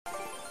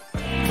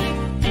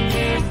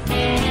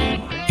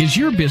Is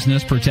your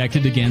business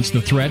protected against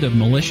the threat of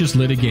malicious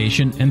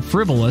litigation and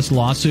frivolous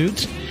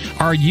lawsuits?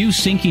 Are you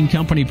sinking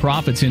company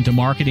profits into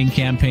marketing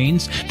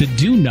campaigns that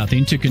do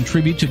nothing to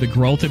contribute to the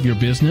growth of your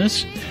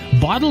business?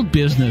 Bottled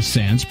Business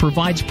Sense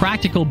provides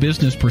practical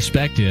business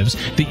perspectives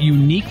that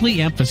uniquely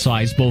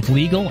emphasize both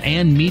legal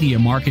and media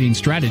marketing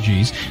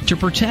strategies to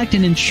protect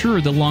and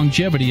ensure the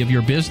longevity of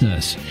your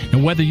business.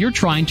 And whether you're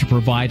trying to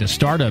provide a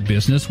startup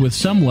business with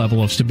some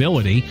level of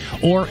stability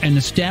or an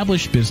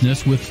established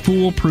business with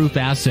foolproof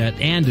asset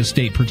and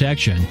estate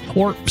protection,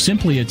 or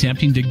simply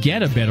attempting to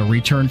get a better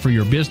return for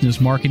your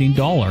business marketing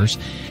dollars,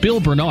 Bill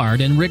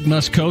Bernard and Rick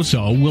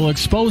Moscoso will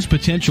expose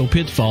potential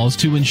pitfalls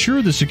to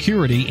ensure the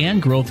security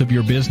and growth of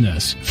your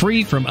business,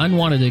 free from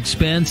unwanted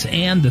expense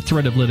and the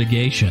threat of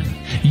litigation.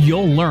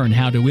 You'll learn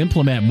how to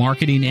implement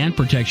marketing and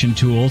protection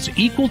tools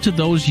equal to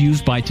those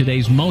used by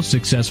today's most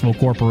successful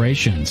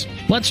corporations.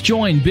 Let's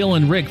join Bill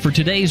and Rick for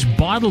today's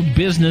Bottled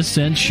Business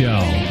Sense show.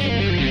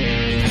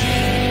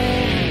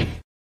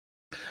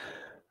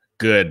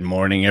 Good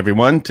morning,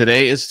 everyone.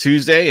 Today is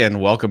Tuesday, and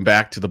welcome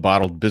back to the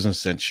Bottled Business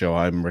Sense show.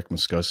 I'm Rick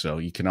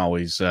Moscoso. You can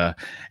always,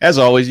 as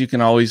always, you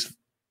can always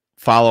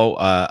follow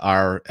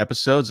our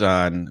episodes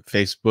on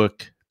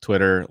Facebook,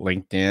 Twitter,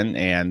 LinkedIn,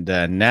 and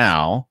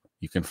now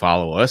you can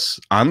follow us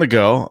on the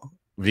go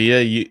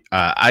via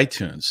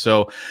iTunes.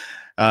 So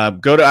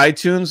go to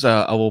iTunes.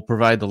 I will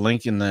provide the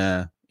link in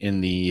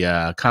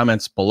the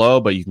comments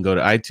below, but you can go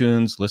to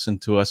iTunes, listen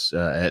to us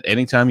at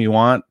any time you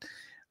want.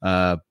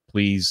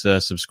 Please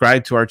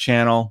subscribe to our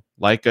channel,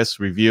 like us,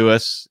 review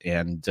us,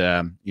 and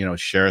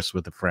share us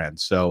with a friend.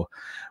 So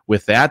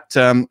with that,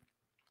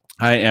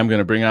 I am going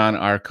to bring on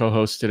our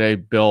co-host today,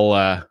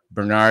 Bill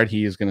Bernard.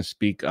 He is going to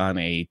speak on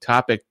a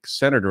topic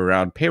centered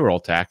around payroll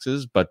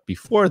taxes. But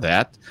before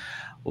that,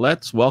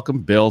 let's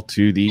welcome Bill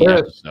to the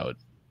episode.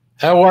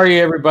 How are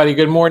you, everybody?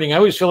 Good morning. I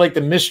always feel like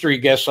the mystery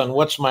guest on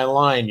What's My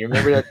Line. You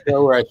remember that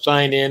show where I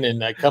sign in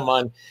and I come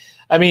on?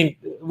 I mean,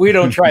 we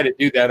don't try to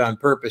do that on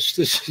purpose.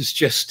 This is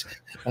just,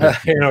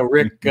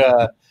 Rick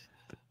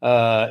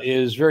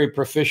is very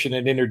proficient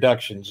in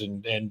introductions,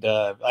 and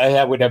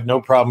I would have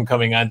no problem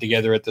coming on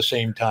together at the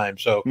same time.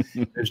 So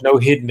there's no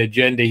hidden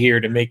agenda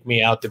here to make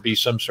me out to be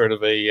some sort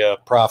of a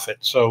prophet.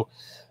 So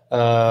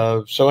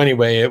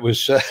anyway, it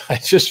was. I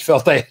just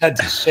felt I had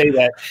to say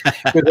that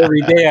because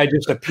every day I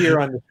just appear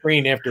on the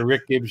screen after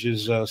Rick gives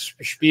his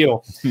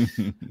spiel.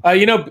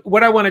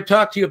 What I want to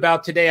talk to you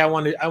about today. I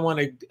want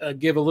to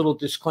give a little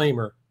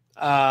disclaimer.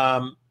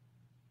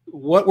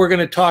 What we're going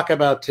to talk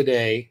about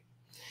today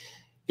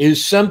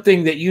is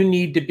something that you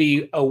need to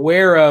be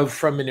aware of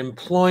from an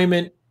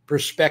employment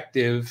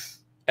perspective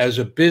as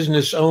a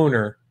business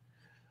owner.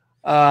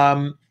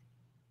 I'm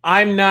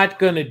not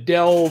going to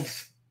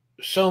delve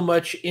so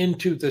much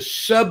into the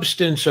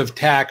substance of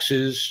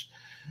taxes,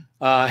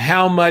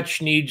 how much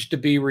needs to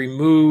be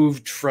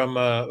removed from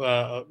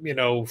a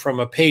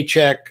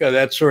paycheck,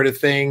 that sort of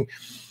thing,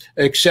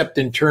 except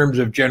in terms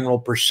of general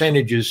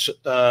percentages.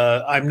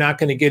 I'm not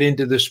going to get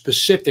into the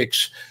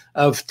specifics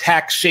of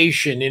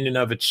taxation in and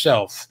of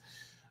itself.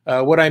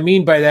 What I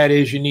mean by that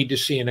is you need to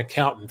see an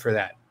accountant for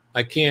that.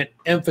 I can't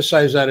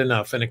emphasize that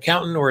enough, an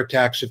accountant or a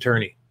tax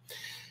attorney.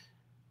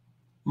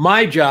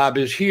 My job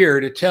is here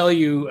to tell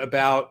you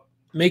about,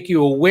 make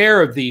you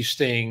aware of these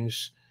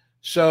things.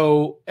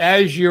 So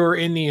as you're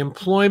in the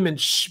employment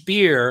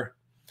sphere,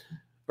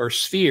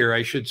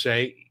 I should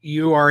say,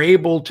 you are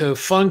able to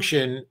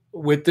function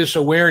with this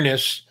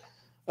awareness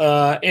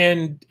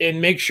and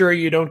make sure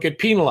you don't get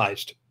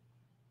penalized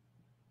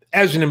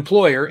as an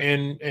employer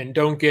and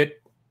don't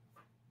get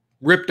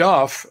ripped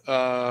off,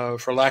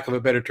 for lack of a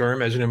better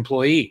term, as an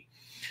employee.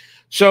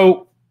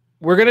 So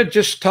we're going to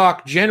just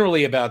talk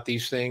generally about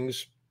these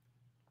things.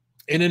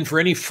 And then for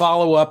any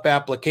follow-up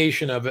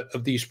application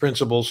of these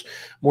principles,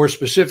 more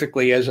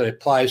specifically as it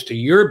applies to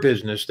your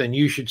business, then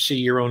you should see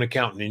your own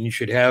accountant, and you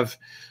should have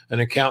an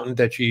accountant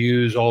that you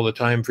use all the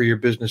time for your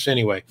business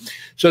anyway.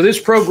 So this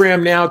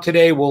program now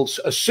today will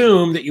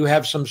assume that you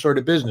have some sort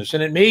of business,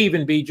 and it may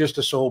even be just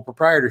a sole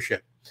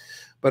proprietorship,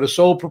 but a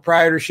sole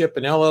proprietorship,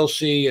 an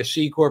LLC, a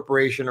C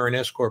corporation, or an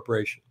S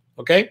corporation,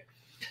 okay?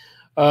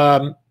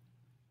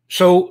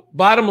 So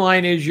bottom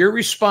line is you're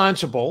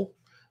responsible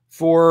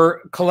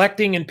for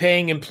collecting and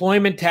paying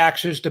employment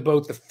taxes to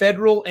both the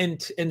federal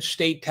and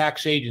state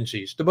tax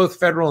agencies, to both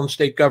federal and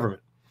state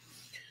government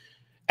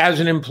as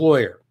an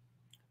employer.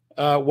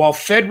 While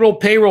federal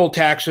payroll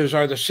taxes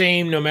are the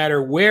same no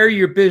matter where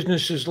your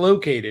business is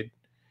located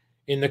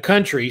in the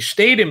country,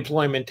 state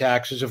employment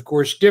taxes, of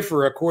course,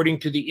 differ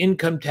according to the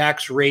income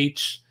tax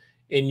rates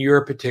in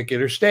your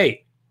particular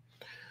state.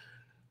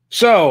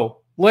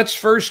 So let's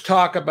first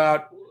talk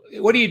about,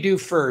 what do you do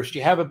first?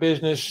 You have a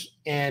business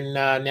and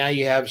now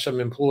you have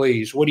some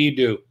employees. What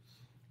do?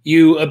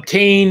 You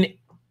obtain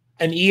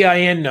an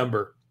EIN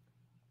number.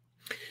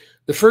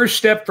 The first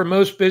step for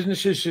most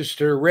businesses is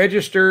to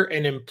register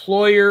an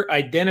employer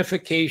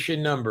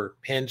identification number,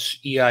 hence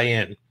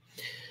EIN.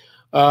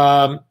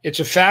 It's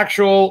a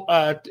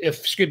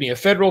a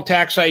federal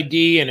tax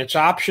ID, and it's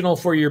optional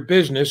for your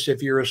business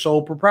if you're a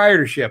sole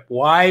proprietorship.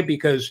 Why?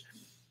 Because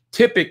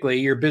typically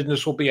your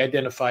business will be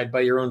identified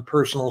by your own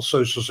personal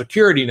Social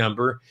Security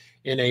number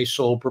in a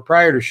sole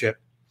proprietorship.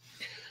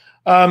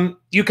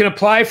 You can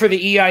apply for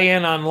the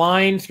EIN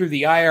online through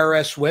the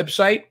IRS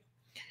website,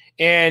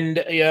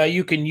 and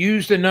you can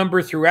use the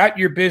number throughout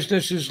your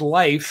business's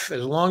life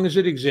as long as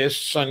it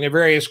exists on the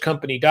various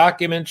company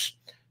documents,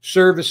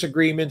 service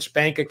agreements,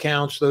 bank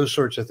accounts, those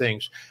sorts of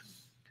things.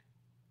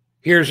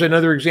 Here's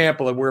another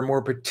example of where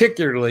more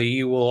particularly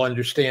you will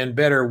understand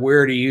better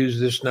where to use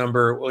this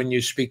number when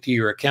you speak to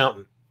your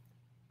accountant.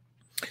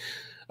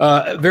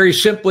 Very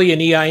simply,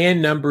 an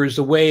EIN number is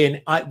the way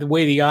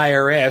the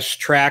IRS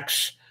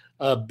tracks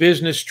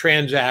business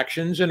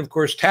transactions and, of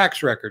course,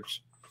 tax records.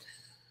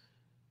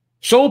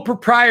 Sole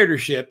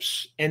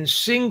proprietorships and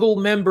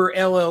single-member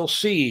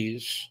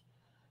LLCs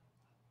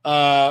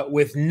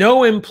with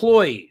no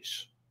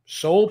employees,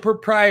 sole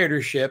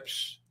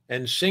proprietorships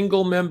and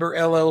single-member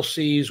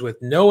LLCs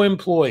with no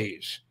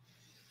employees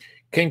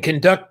can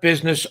conduct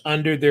business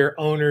under their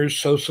owner's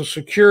Social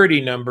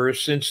Security number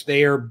since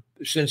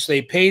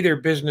they pay their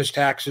business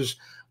taxes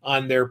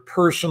on their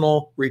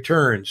personal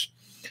returns.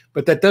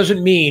 But that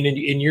doesn't mean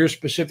in your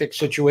specific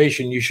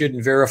situation you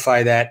shouldn't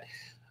verify that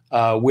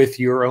with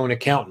your own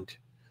accountant,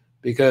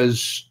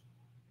 because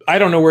I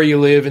don't know where you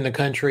live in the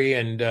country,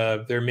 and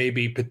there may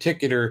be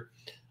particular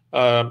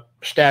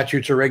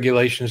statutes or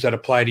regulations that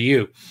apply to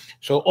you.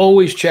 So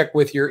always check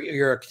with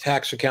your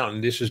tax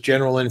accountant. This is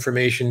general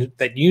information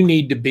that you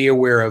need to be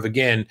aware of,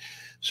 again,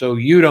 so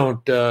you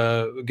don't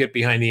get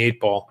behind the eight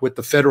ball with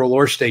the federal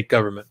or state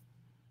government.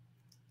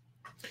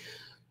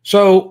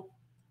 So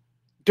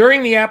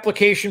during the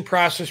application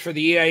process for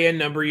the EIN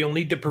number, you'll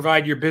need to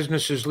provide your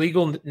business's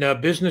legal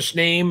business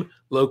name,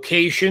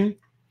 location,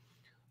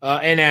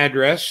 and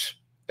address,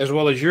 as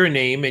well as your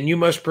name, and you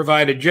must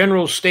provide a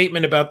general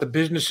statement about the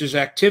business's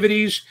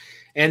activities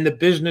and the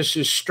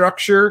business's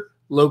structure,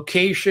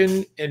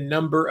 location, and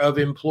number of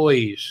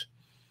employees.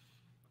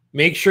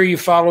 Make sure you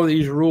follow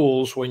these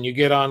rules when you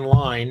get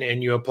online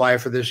and you apply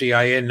for this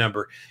EIN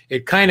number.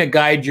 It kind of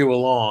guides you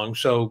along,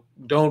 so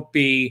don't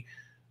be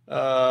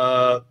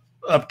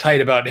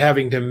uptight about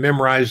having to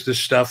memorize this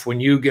stuff.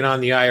 When you get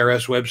on the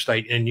IRS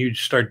website and you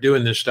start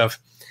doing this stuff,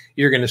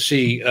 you're going to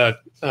see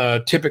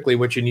typically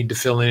what you need to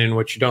fill in and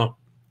what you don't.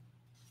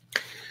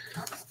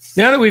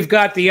 Now that we've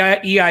got the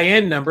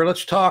EIN number,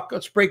 let's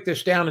break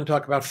this down and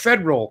talk about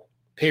federal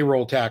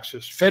payroll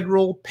taxes.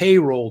 Federal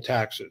payroll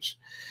taxes.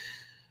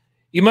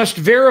 You must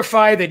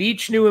verify that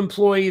each new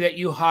employee that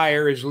you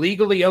hire is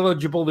legally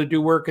eligible to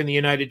do work in the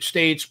United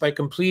States by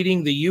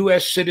completing the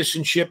U.S.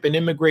 Citizenship and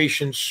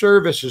Immigration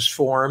Services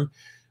form,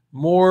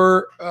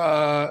 more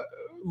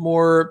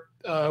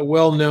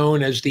well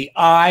known as the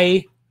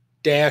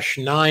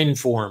I-9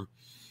 form.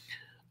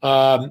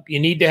 You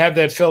need to have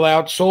that fill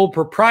out. Sole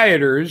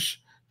proprietors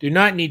do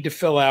not need to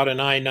fill out an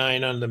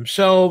I-9 on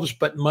themselves,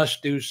 but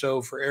must do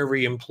so for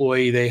every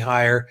employee they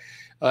hire.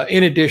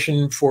 In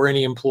addition, for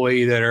any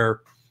employee that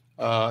are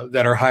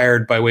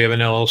hired by way of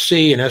an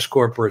LLC, an S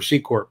Corp, or a C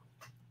Corp.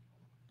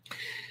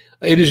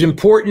 It is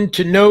important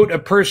to note a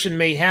person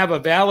may have a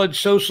valid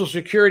Social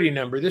Security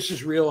number. This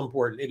is real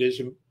important.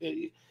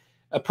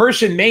 A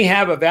person may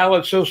have a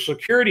valid Social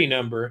Security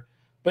number,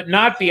 but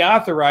not be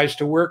authorized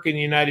to work in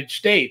the United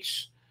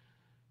States.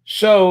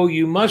 So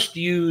you must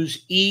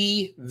use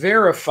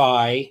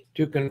E-Verify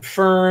to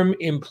confirm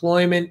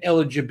employment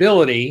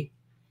eligibility,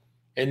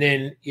 and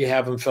then you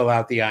have them fill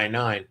out the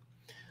I-9.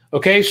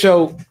 Okay,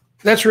 so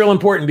that's real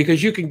important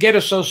because you can get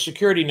a Social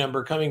Security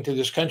number coming to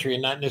this country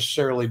and not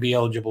necessarily be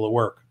eligible to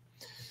work.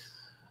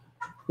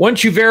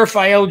 Once you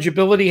verify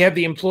eligibility, have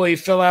the employee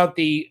fill out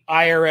the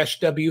IRS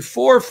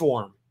W-4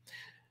 form.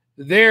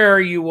 There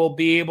you will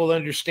be able to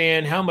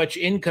understand how much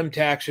income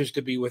tax is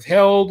to be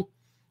withheld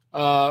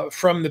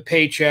from the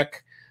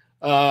paycheck.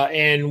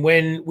 And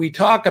when we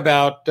talk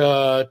about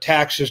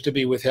taxes to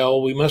be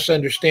withheld, we must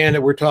understand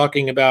that we're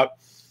talking about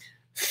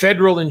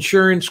federal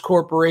insurance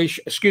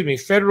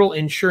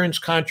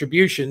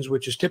contributions,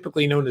 which is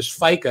typically known as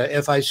FICA,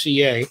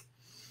 F-I-C-A.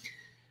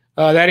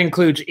 That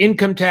includes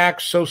income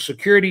tax, Social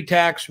Security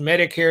tax,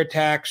 Medicare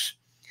tax,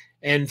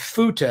 and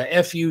FUTA,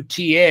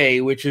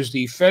 F-U-T-A, which is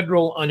the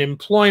federal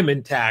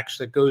unemployment tax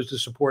that goes to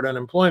support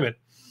unemployment.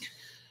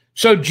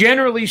 So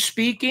generally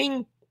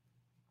speaking,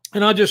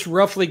 and I'll just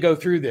roughly go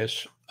through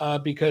this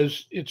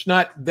because it's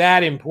not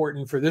that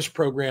important for this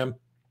program,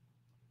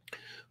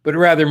 but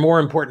rather more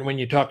important when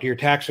you talk to your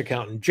tax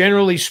accountant.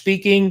 Generally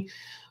speaking,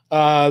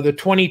 the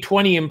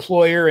 2020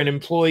 employer and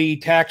employee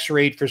tax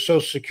rate for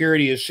Social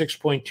Security is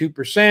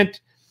 6.2%,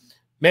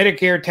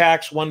 Medicare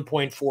tax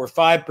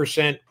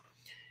 1.45%,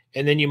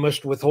 and then you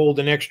must withhold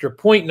an extra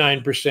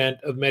 0.9%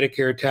 of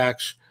Medicare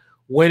tax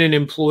when an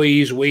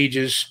employee's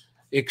wages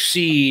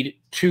exceed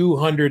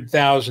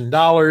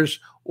 $200,000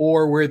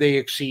 or where they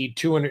exceed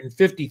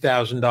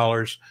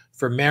 $250,000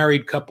 for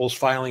married couples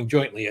filing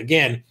jointly.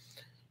 Again,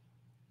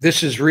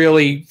 this is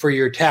really for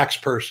your tax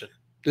person.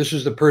 This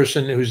is the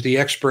person who's the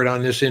expert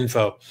on this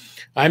info.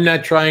 I'm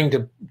not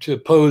trying to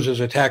pose as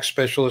a tax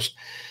specialist.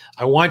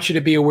 I want you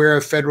to be aware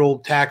of federal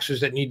taxes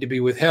that need to be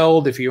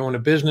withheld. If you own a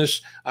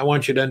business, I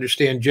want you to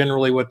understand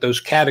generally what those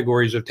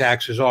categories of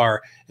taxes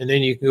are, and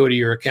then you can go to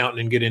your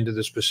accountant and get into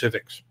the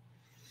specifics.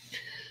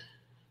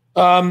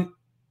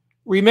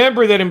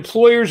 Remember that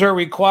employers are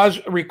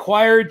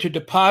required to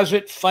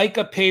deposit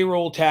FICA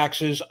payroll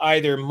taxes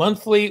either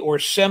monthly or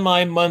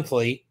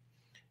semi-monthly,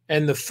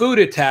 and the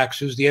FUTA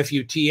taxes, the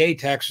FUTA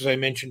taxes I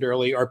mentioned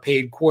earlier, are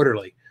paid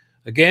quarterly.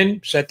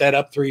 Again, set that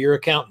up through your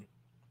accountant.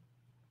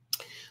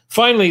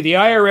 Finally, the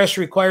IRS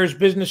requires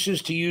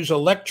businesses to use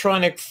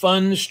electronic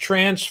funds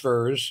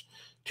transfers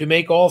to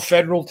make all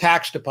federal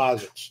tax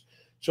deposits.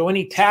 So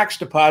any tax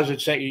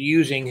deposits that you're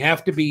using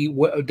have to be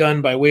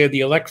done by way of the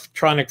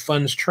electronic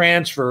funds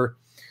transfer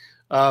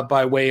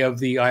by way of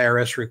the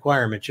IRS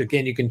requirements.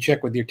 Again, you can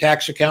check with your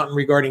tax accountant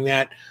regarding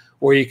that,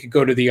 or you could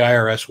go to the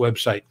IRS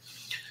website.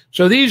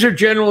 So these are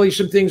generally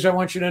some things I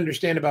want you to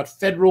understand about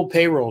federal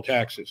payroll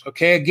taxes.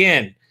 Okay,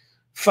 again,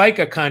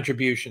 FICA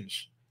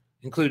contributions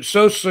include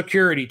Social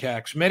Security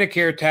tax,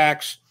 Medicare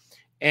tax,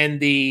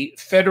 and the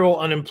federal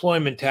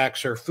unemployment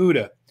tax, or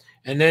FUTA.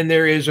 And then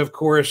there is, of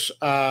course,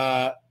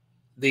 the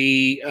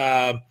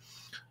FICA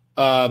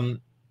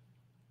and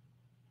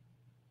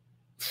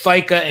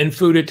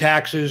FUTA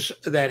taxes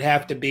that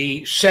have to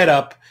be set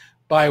up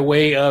by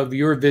way of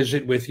your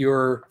visit with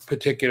your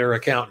particular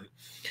accountant.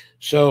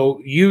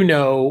 So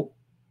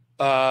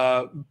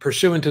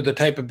pursuant to the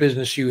type of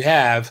business you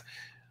have,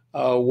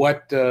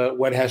 what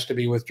has to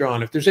be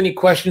withdrawn. If there's any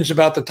questions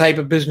about the type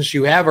of business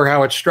you have or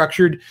how it's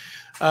structured,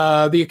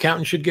 the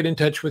accountant should get in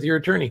touch with your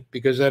attorney,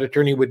 because that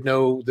attorney would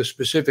know the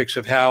specifics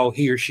of how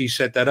he or she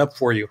set that up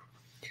for you.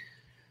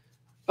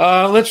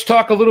 Let's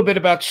talk a little bit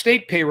about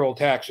state payroll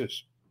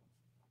taxes.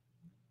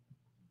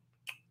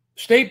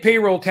 State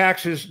payroll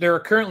taxes, there are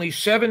currently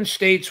 7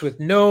 states with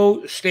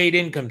no state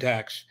income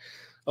tax: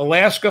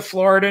 Alaska,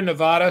 Florida,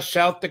 Nevada,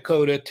 South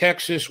Dakota,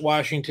 Texas,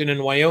 Washington,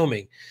 and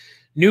Wyoming.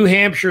 New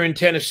Hampshire and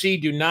Tennessee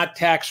do not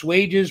tax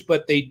wages,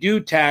 but they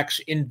do tax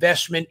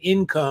investment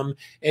income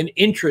and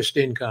interest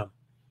income.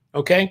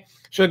 Okay?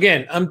 So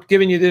again, I'm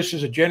giving you this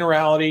as a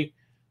generality.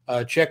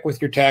 Check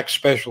with your tax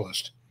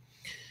specialist.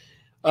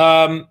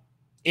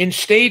 In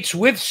states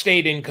with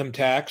state income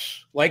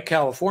tax, like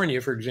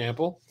California, for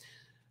example,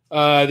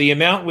 the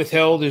amount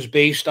withheld is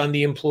based on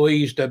the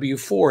employee's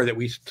W-4 that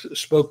we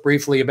spoke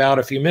briefly about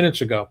a few minutes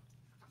ago.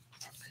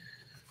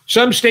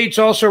 Some states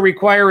also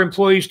require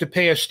employees to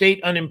pay a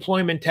state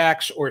unemployment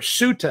tax, or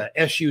SUTA,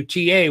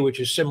 S-U-T-A, which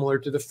is similar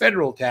to the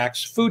federal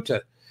tax,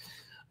 FUTA.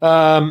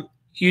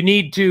 You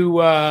need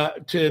to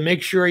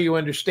make sure you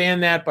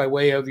understand that by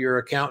way of your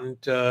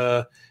accountant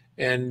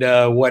and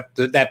what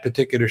that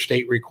particular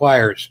state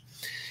requires.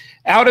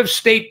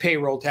 Out-of-state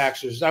payroll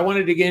taxes. I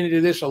wanted to get into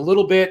this a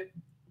little bit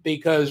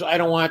because I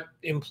don't want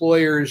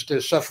employers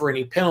to suffer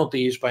any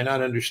penalties by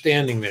not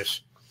understanding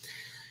this.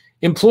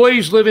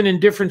 Employees living in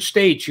different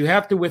states, you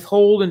have to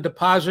withhold and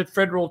deposit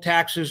federal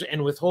taxes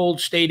and withhold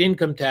state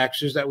income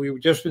taxes that we've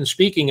just been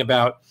speaking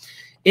about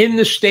in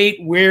the state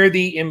where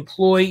the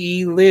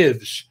employee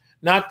lives,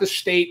 not the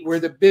state where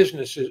the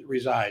business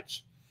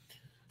resides.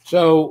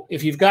 So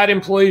if you've got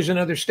employees in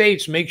other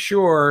states, make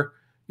sure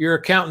your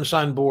accountant's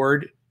on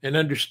board and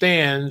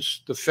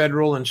understands the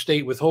federal and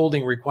state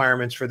withholding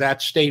requirements for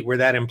that state where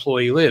that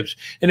employee lives.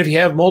 And if you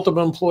have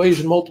multiple employees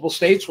in multiple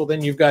states, well,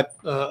 then you've got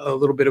a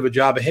little bit of a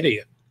job ahead of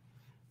you.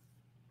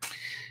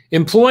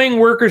 Employing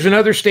workers in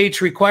other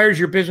states requires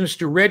your business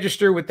to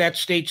register with that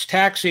state's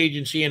tax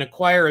agency and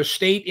acquire a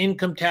state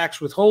income tax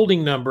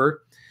withholding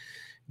number,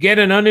 get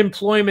an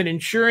unemployment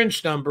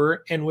insurance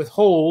number, and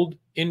withhold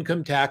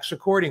income tax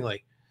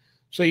accordingly.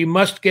 So you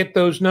must get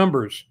those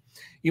numbers.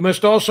 You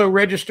must also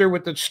register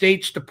with the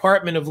state's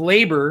Department of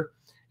Labor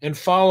and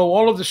follow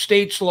all of the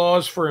state's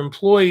laws for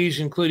employees,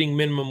 including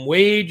minimum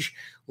wage,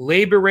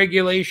 labor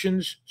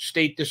regulations,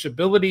 state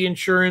disability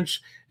insurance,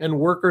 and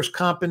workers'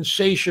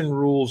 compensation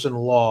rules and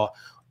law.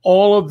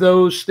 All of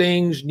those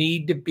things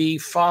need to be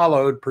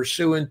followed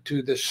pursuant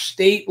to the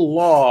state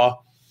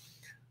law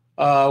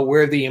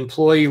where the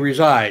employee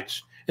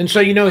resides. And so,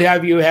 you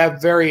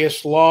have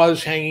various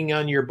laws hanging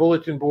on your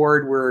bulletin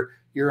board where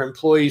your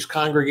employees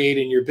congregate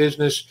in your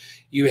business.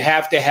 You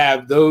have to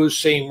have those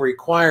same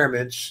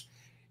requirements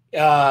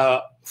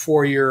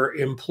for your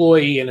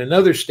employee in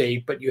another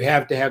state, but you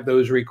have to have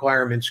those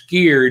requirements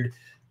geared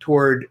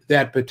toward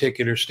that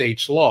particular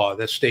state's law,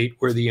 the state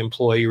where the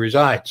employee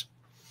resides.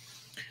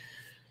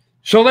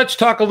 So let's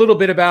talk a little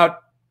bit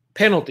about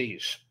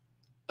penalties.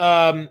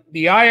 The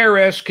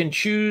IRS can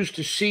choose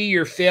to see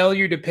your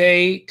failure to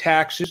pay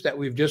taxes that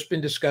we've just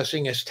been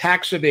discussing as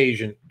tax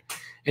evasion,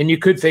 and you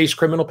could face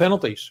criminal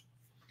penalties.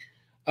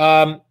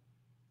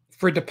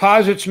 For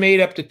deposits made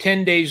up to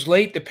 10 days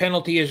late, the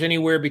penalty is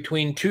anywhere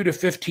between 2 to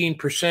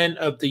 15%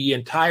 of the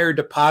entire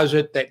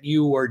deposit that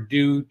you are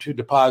due to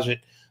deposit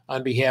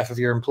on behalf of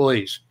your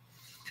employees.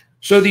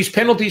 So these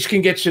penalties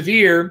can get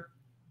severe,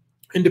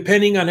 and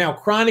depending on how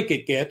chronic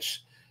it gets,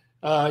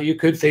 you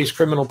could face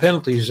criminal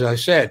penalties, as I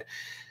said.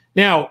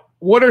 Now,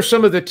 what are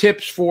some of the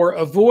tips for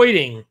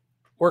avoiding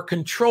or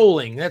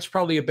controlling. That's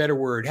probably a better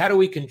word. How do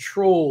we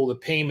control the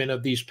payment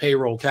of these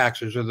payroll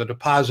taxes or the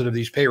deposit of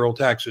these payroll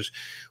taxes?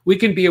 We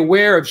can be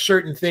aware of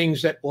certain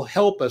things that will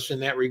help us in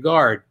that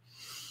regard.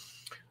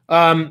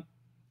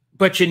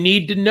 But you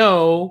need to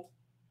know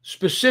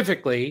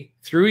specifically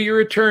through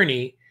your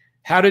attorney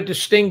how to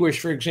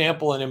distinguish, for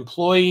example, an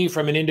employee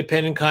from an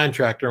independent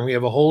contractor. And we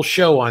have a whole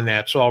show on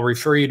that, so I'll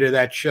refer you to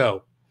that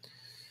show.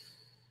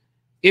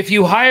 If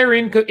you hire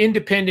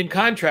independent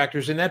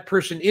contractors and that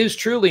person is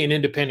truly an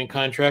independent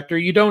contractor,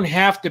 you don't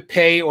have to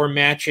pay or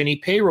match any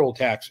payroll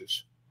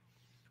taxes.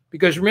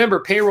 Because remember,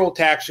 payroll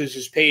taxes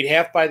is paid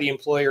half by the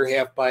employer,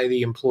 half by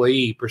the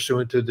employee,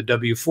 pursuant to the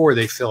W-4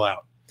 they fill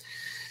out.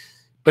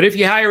 But if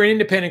you hire an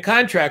independent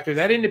contractor,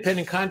 that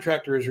independent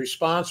contractor is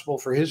responsible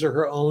for his or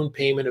her own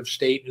payment of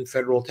state and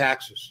federal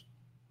taxes.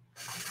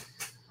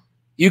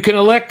 You can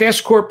elect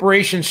S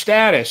corporation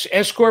status.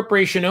 S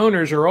corporation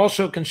owners are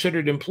also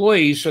considered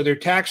employees, so their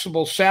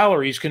taxable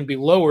salaries can be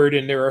lowered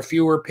and there are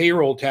fewer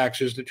payroll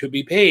taxes that could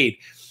be paid.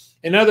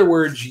 In other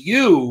words,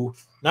 you,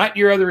 not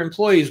your other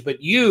employees,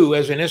 but you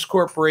as an S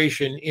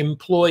corporation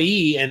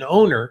employee and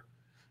owner,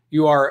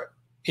 you are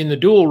in the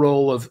dual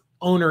role of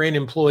owner and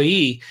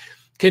employee,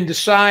 can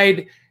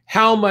decide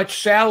how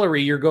much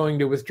salary you're going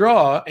to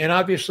withdraw. And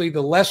obviously,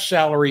 the less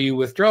salary you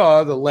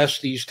withdraw, the less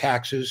these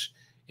taxes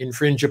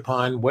infringe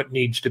upon what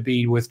needs to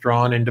be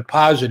withdrawn and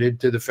deposited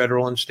to the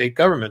federal and state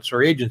governments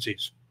or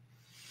agencies.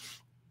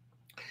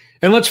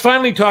 And let's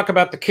finally talk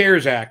about the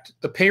CARES Act,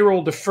 the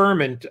Payroll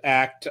Deferment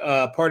Act,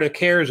 part of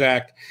CARES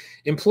Act.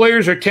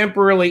 Employers are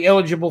temporarily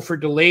eligible for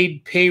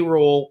delayed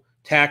payroll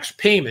tax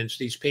payments,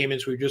 these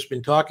payments we've just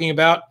been talking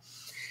about.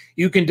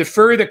 You can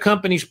defer the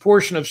company's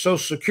portion of Social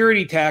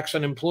Security tax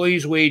on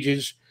employees'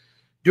 wages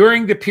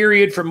during the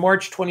period from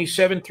March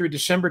 27 through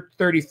December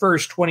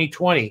 31st,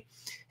 2020.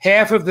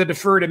 Half of the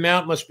deferred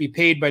amount must be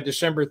paid by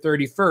December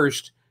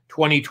 31st,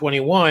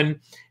 2021,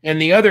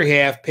 and the other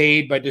half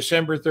paid by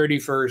December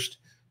 31st,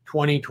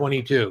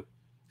 2022.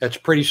 That's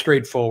pretty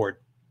straightforward.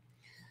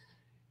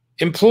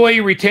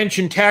 Employee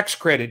retention tax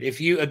credit. If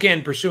you,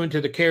 again, pursuant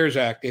to the CARES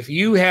Act, if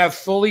you have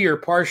fully or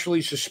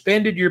partially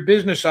suspended your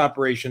business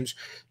operations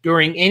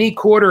during any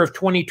quarter of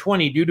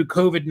 2020 due to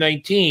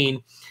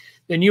COVID-19,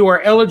 then you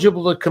are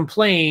eligible to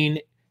complain,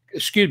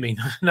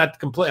 not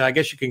complain, I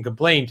guess you can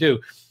complain too,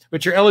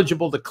 but you're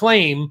eligible to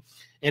claim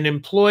an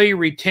employee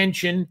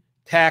retention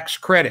tax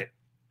credit.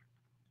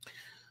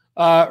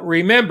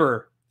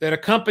 Remember that a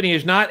company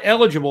is not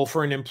eligible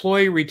for an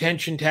employee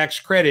retention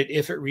tax credit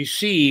if it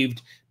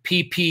received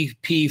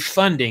PPP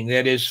funding,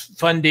 that is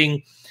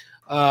funding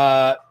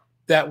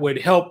that would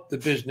help the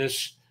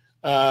business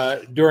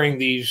during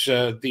these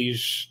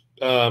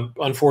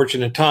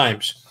unfortunate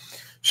times.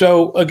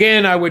 So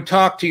again, I would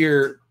talk to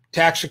your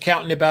tax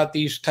accountant about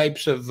these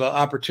types of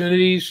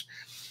opportunities.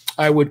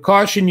 I would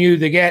caution you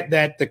to get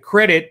that the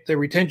credit, the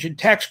retention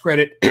tax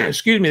credit,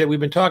 that we've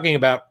been talking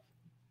about,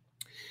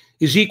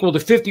 is equal to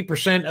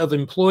 50% of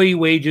employee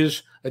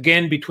wages,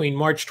 again, between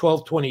March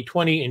 12,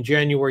 2020 and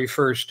January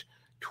 1st,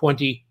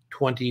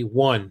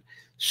 2021.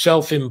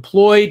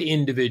 Self-employed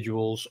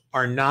individuals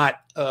are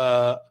not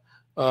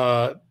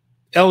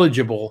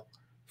eligible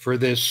for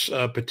this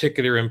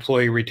particular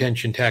employee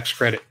retention tax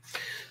credit.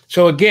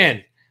 So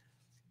again,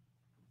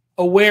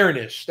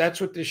 awareness,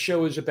 that's what this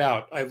show is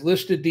about. I've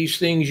listed these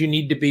things you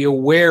need to be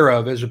aware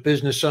of as a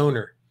business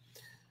owner.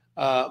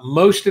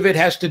 Most of it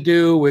has to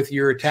do with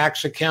your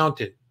tax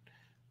accountant.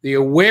 The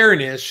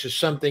awareness is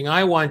something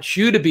I want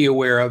you to be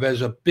aware of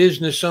as a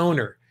business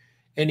owner.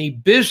 Any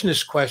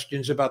business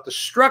questions about the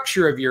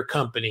structure of your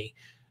company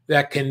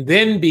that can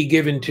then be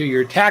given to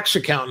your tax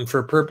accountant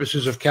for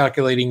purposes of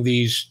calculating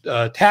these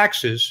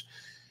taxes,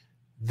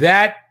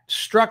 that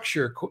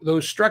structure,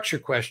 those structure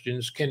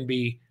questions can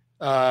be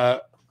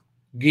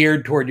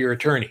geared toward your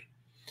attorney.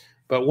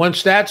 But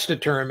once that's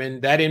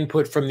determined, that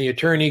input from the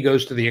attorney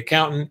goes to the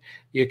accountant.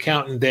 The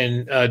accountant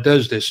then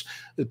does this,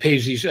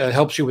 pays these,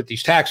 helps you with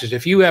these taxes.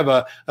 If you have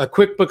a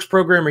QuickBooks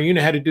program or you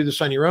know how to do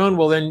this on your own,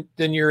 well,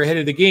 then you're ahead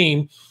of the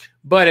game.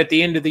 But at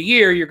the end of the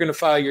year, you're going to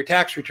file your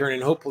tax return,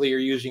 and hopefully you're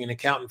using an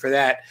accountant for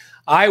that.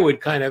 I would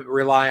kind of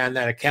rely on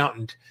that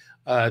accountant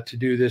to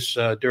do this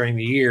during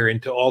the year,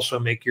 and to also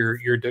make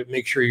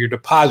make sure your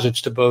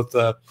deposits to both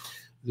the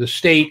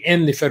state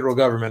and the federal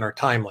government are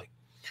timely.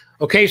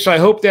 Okay, so I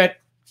hope that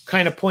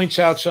kind of points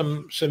out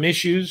some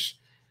issues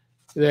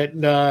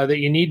that that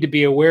you need to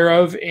be aware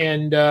of.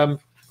 And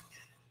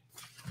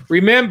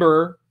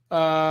remember,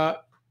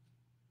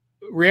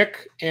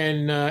 Rick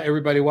and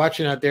everybody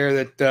watching out there,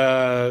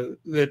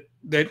 that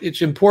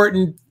it's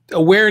important.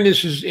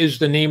 Awareness is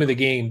the name of the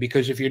game,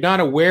 because if you're not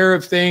aware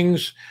of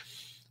things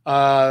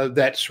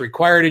that's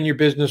required in your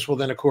business, well,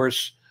 then of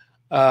course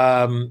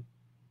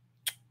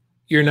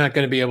you're not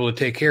going to be able to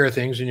take care of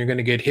things, and you're going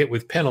to get hit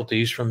with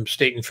penalties from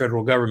state and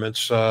federal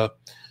governments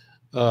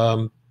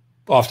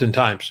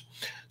oftentimes.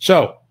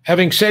 So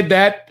having said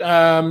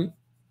that,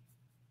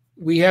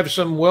 we have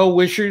some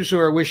well-wishers who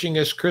are wishing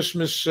us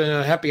Christmas and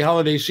a happy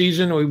holiday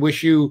season. We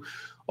wish you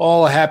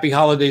all a happy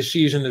holiday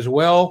season as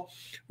well.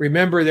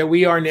 Remember that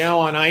we are now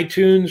on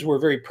iTunes. We're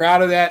very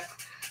proud of that.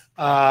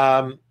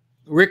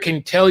 Rick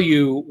can tell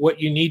you what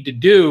you need to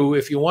do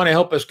if you want to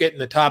help us get in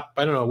the top.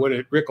 I don't know what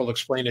Rick will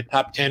explain it,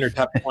 top 10 or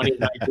top 20.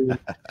 There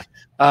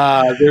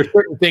are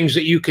certain things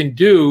that you can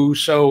do.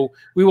 So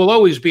we will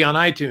always be on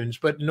iTunes,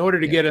 but in order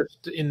to get us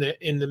in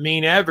the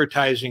main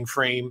advertising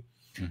frame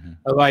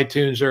of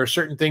iTunes, there are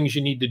certain things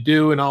you need to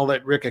do, and I'll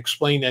let Rick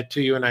explain that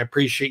to you. And I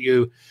appreciate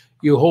you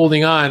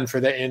holding on for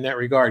that in that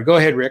regard. Go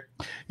ahead, Rick.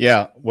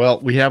 Yeah,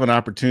 well, we have an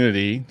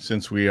opportunity,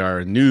 since we are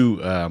a new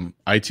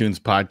iTunes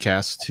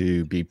podcast,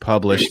 to be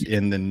published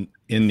in the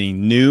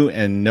new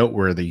and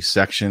noteworthy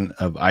section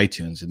of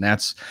iTunes, and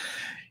that's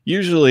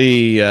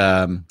usually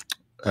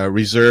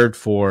reserved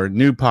for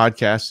new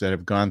podcasts that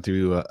have gone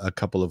through a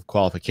couple of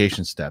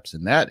qualification steps,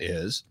 and that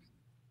is,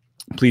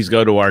 please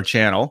go to our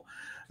channel,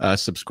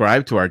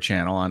 subscribe to our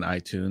channel on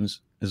iTunes,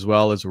 as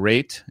well as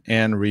rate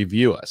and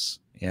review us.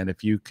 And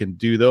if you can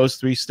do those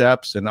 3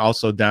 steps and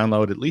also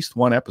download at least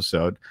one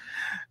episode,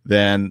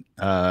 then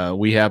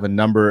we have a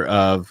number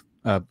of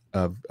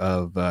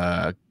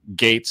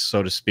gates,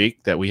 so to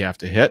speak, that we have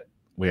to hit.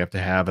 We have to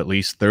have at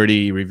least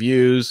 30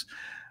 reviews,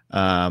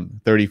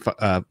 30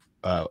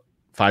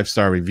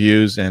 5-star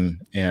reviews,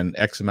 and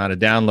X amount of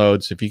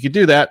downloads. If you could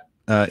do that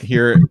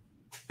here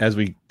as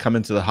we come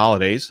into the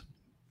holidays,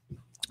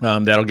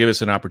 that'll give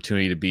us an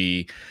opportunity to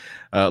be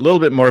a little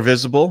bit more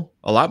visible,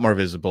 a lot more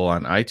visible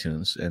on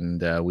iTunes,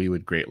 and we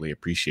would greatly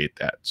appreciate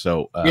that.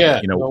 So,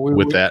 that,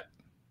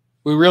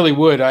 we really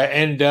would.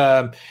 And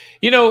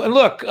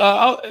look,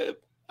 I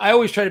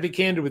always try to be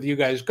candid with you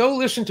guys. Go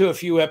listen to a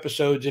few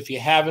episodes if you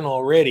haven't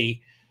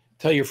already.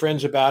 Tell your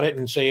friends about it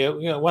and say,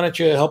 why don't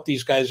you help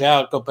these guys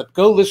out? But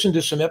go listen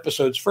to some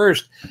episodes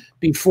first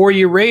before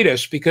you rate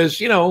us, because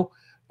it's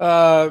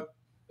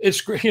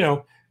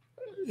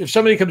if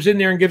somebody comes in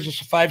there and gives us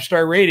a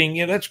 5-star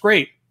rating, that's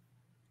great.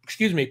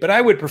 Excuse me, but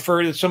I would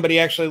prefer that somebody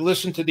actually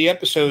listen to the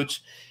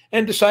episodes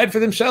and decide for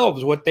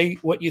themselves what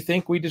you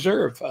think we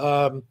deserve.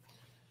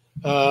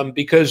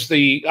 Because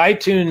the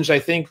iTunes, I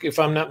think, if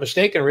I'm not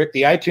mistaken, Rick,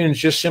 the iTunes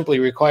just simply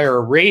require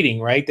a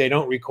rating, right? They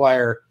don't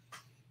require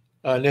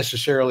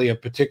necessarily a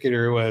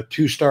particular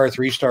 2-star,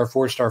 3-star,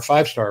 4-star,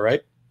 5-star,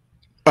 right?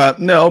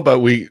 No,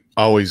 but we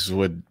always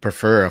would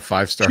prefer a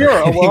 5-star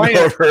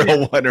over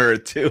a 1 or a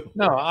 2.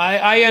 No,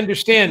 I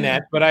understand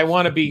that, but I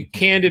want to be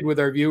candid with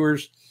our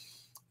viewers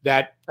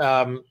that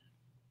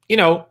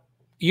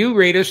you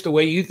rate us the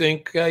way you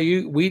think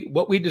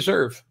what we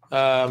deserve.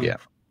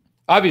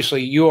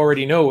 Obviously, you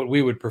already know what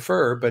we would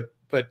prefer, but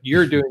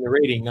you're doing the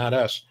rating, not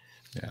us.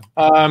 Yeah.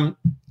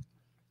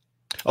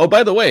 Oh,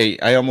 by the way,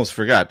 I almost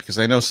forgot, because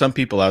I know some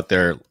people out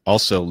there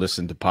also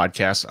listen to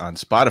podcasts on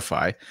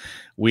Spotify.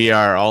 We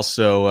are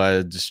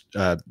also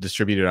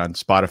distributed on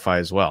Spotify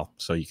as well,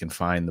 so you can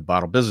find the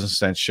Bottle Business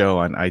Sense show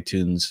on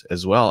iTunes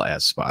as well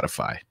as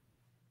Spotify.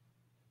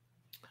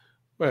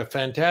 Well,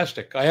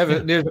 fantastic.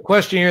 There's a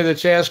question here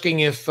that's asking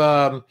if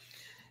a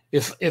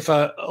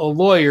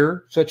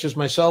lawyer such as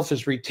myself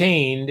is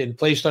retained and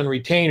placed on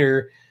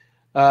retainer,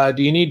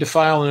 do you need to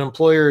file an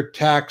employer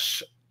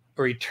tax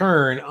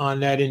return on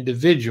that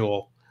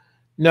individual?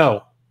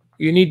 No,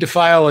 you need to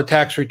file a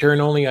tax return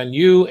only on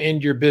you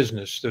and your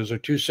business. Those are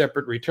 2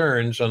 separate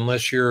returns,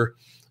 unless you're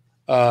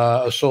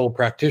a sole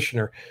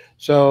practitioner.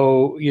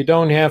 So you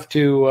don't have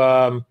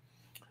to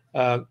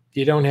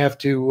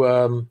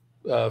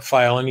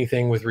file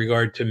anything with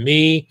regard to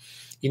me.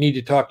 You need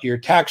to talk to your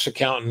tax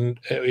accountant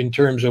in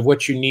terms of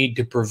what you need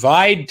to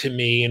provide to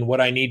me and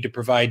what I need to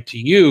provide to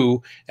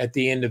you at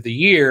the end of the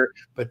year.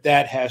 But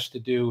that has to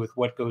do with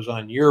what goes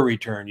on your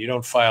return. You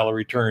don't file a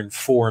return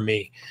for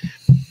me.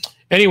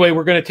 Anyway,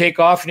 we're going to take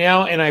off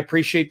now, and I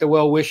appreciate the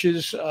well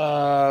wishes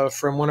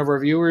from one of our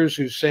viewers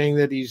who's saying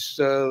that he's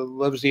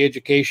loves the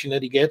education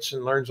that he gets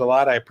and learns a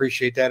lot. I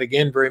appreciate that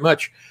again very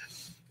much.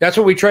 That's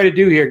what we try to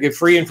do here, give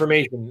free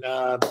information.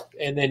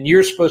 And then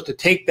you're supposed to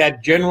take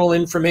that general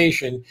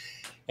information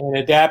and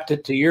adapt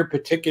it to your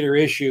particular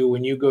issue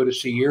when you go to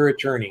see your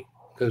attorney,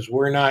 because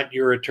we're not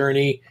your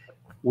attorney.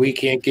 We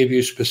can't give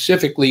you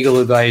specific legal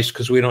advice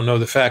because we don't know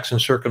the facts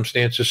and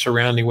circumstances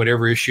surrounding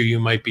whatever issue you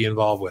might be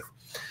involved with.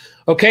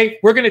 Okay,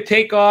 we're going to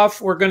take off.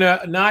 We're going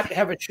to not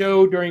have a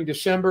show during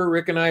December.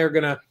 Rick and I are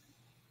going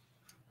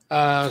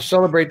to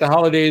celebrate the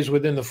holidays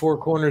within the 4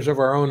 corners of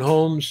our own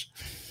homes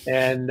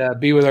and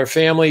be with our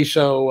family.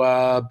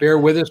 So bear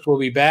with us. We'll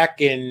be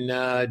back in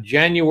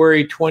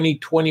January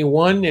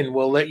 2021, and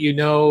we'll let you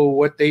know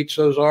what dates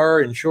those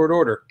are in short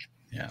order.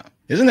 Yeah.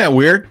 Isn't that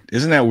weird?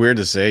 Isn't that weird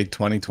to say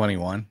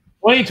 2021?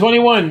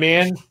 2021,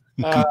 man.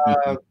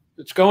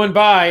 It's going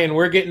by, and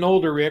we're getting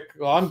older, Rick.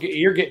 Well,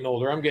 you're getting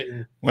older. I'm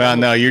getting. Well,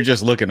 no, you're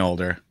just looking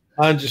older.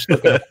 I'm just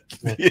looking.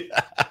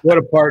 Yeah. What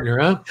a partner,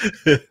 huh?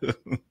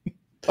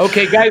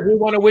 Okay, guys, we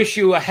want to wish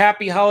you a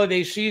happy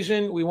holiday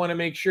season. We want to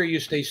make sure you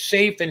stay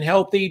safe and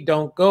healthy.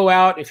 Don't go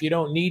out if you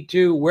don't need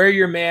to. Wear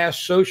your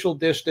mask, social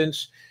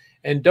distance,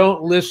 and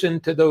don't listen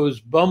to those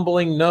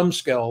bumbling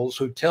numbskulls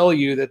who tell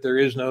you that there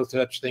is no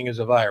such thing as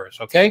a virus,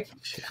 okay?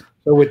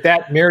 So with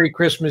that, Merry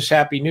Christmas,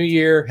 Happy New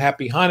Year,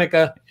 Happy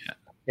Hanukkah,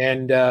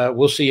 and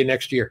we'll see you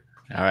next year.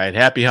 All right.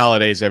 Happy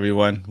holidays,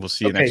 everyone. We'll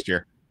see you next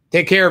year.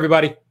 Take care,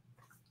 everybody.